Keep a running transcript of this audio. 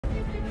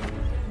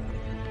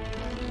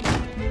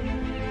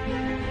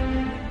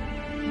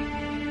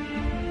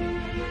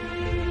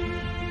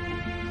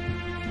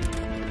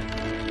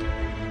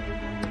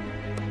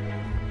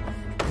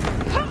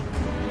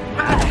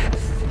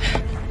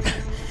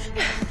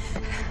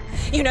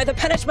You know the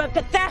punishment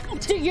for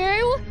theft. Do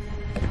you?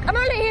 I'm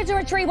only here to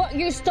retrieve what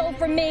you stole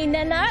from me,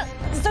 Nenna.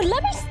 So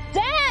let me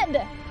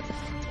stand!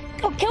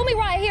 Or kill me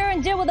right here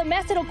and deal with the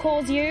mess it'll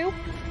cause you.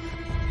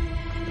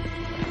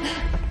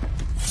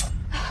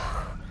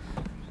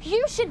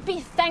 You should be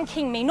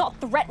thanking me, not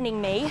threatening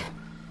me.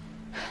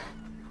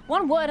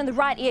 One word in the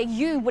right ear,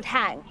 you would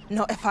hang.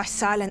 Not if I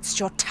silenced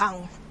your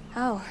tongue.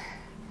 Oh,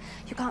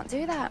 you can't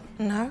do that.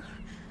 No?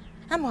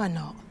 And why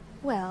not?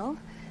 Well,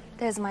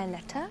 there's my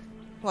letter.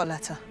 What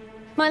letter?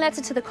 My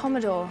letter to the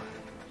Commodore.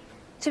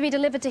 To be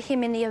delivered to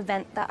him in the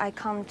event that I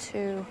come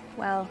to,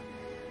 well,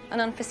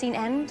 an unforeseen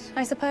end,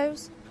 I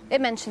suppose.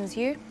 It mentions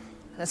you.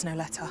 There's no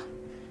letter.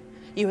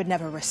 You would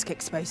never risk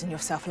exposing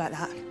yourself like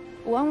that.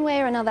 One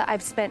way or another,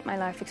 I've spent my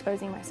life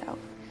exposing myself.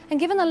 And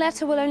given the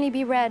letter will only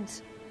be read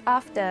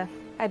after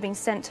I've been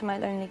sent to my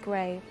lonely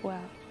grave,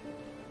 well,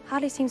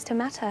 hardly seems to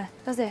matter,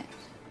 does it?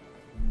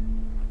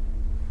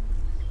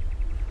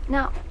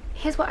 Now,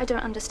 here's what I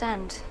don't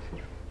understand.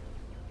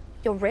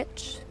 You're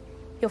rich,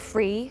 you're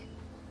free,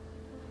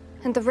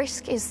 and the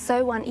risk is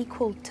so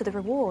unequal to the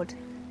reward.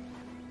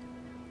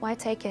 Why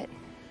take it?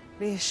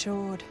 Be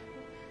assured,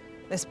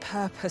 there's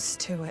purpose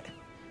to it.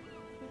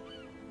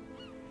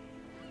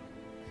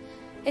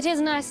 It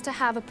is nice to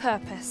have a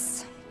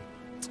purpose.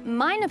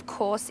 Mine, of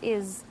course,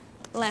 is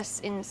less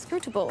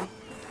inscrutable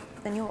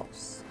than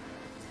yours.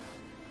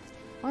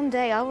 One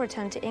day I'll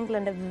return to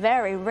England a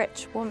very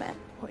rich woman.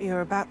 What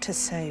you're about to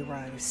say,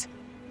 Rose,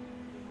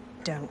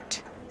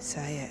 don't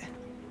say it.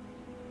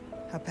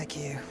 I beg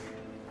you.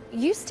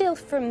 You steal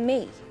from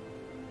me,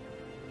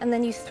 and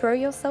then you throw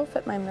yourself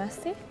at my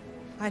mercy?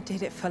 I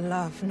did it for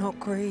love, not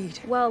greed.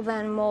 Well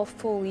then, more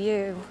fool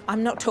you.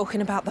 I'm not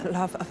talking about the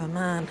love of a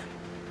man.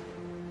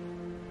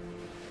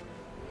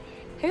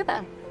 Who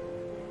then?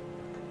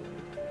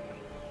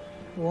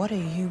 What do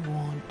you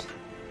want?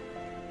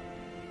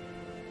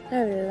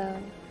 Oh,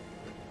 love.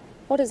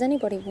 What does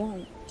anybody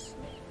want?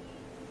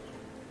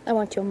 I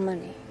want your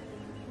money.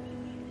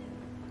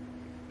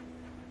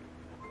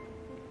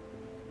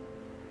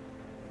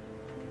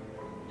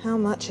 How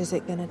much is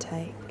it gonna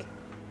take?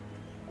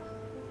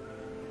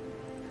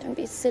 Don't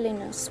be silly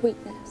now,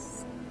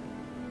 sweetness.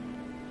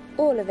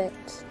 All of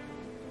it.